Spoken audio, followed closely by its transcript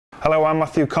Hello, I'm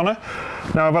Matthew Conner.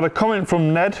 Now I've had a comment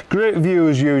from Ned. Great view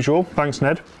as usual. Thanks,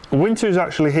 Ned. Winter is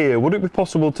actually here. Would it be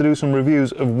possible to do some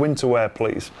reviews of winter wear,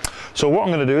 please? So what I'm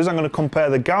going to do is I'm going to compare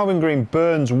the Galvin Green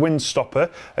Burns Windstopper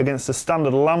against the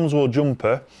standard Lambswool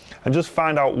jumper and just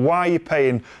find out why you're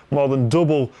paying more than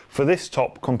double for this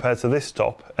top compared to this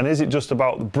top, and is it just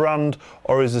about the brand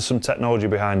or is there some technology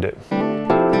behind it?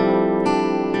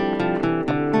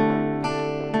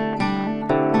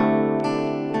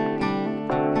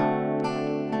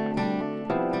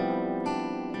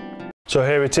 So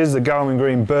here it is, the Galvin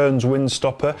Green Burns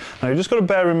Windstopper. Now you've just got to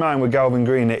bear in mind with Galvin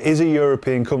Green, it is a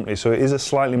European company, so it is a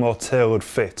slightly more tailored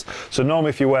fit. So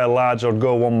normally if you wear large, I'd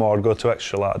go one more, I'd go to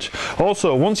extra large.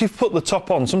 Also, once you've put the top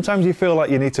on, sometimes you feel like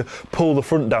you need to pull the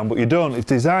front down, but you don't. It's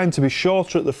designed to be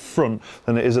shorter at the front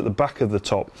than it is at the back of the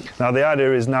top. Now the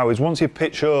idea is once you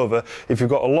pitch over, if you've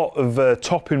got a lot of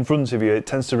top in front of you, it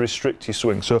tends to restrict your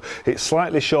swing. So it's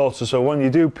slightly shorter, so when you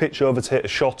do pitch over to hit a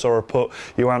shot or a putt,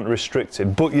 you aren't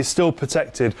restricted, but you're still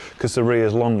protected because the rear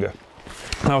is longer.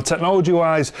 Now technology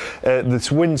wise, this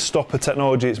Windstopper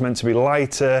technology, it's meant to be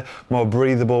lighter, more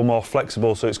breathable, more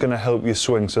flexible, so it's going to help you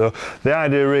swing. So the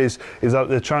idea is that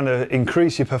they're trying to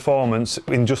increase your performance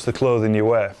in just the clothing you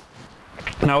wear.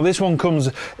 Now this one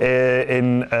comes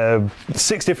in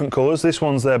 6 different colours. This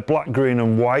one's there black, green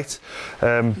and white.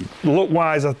 Look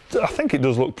wise, I think it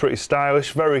does look pretty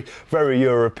stylish, very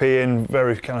European,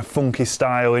 very kind of funky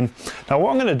styling. Now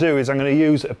what I'm going to do is I'm going to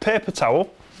use a paper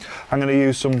towel, I'm going to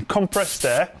use some compressed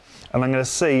air, and I'm going to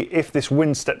see if this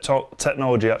Windstep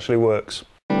technology actually works.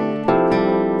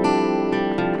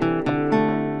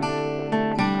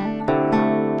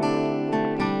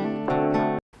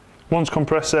 Once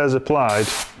compressed air is applied,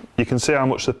 you can see how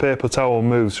much the paper towel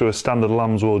moves through a standard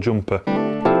Lambswool jumper.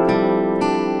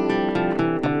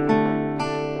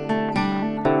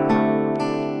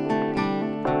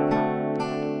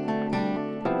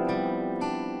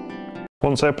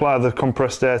 Once I apply the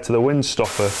compressed air to the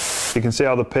Windstopper, you can see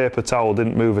how the paper towel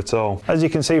didn't move at all. As you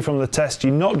can see from the test,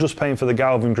 you're not just paying for the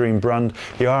Galvin Green brand,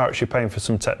 you are actually paying for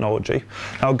some technology.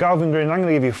 Now Galvin Green, I'm going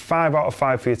to give you 5 out of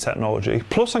 5 for your technology,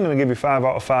 plus I'm going to give you 5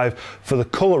 out of 5 for the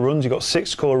colour runs. You've got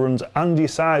 6 colour runs and your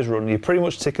size run. You're pretty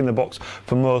much ticking the box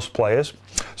for most players.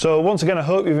 So once again, I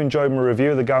hope you've enjoyed my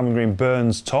review of the Galvin Green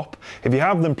Burns top. If you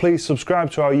have, then please subscribe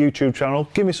to our YouTube channel,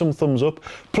 give me some thumbs up,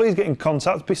 please get in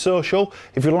contact, be social.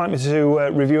 If you'd like me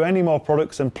to review any more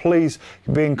products, then please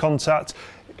be in contact,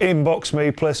 inbox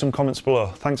me, place some comments below.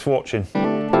 Thanks for watching.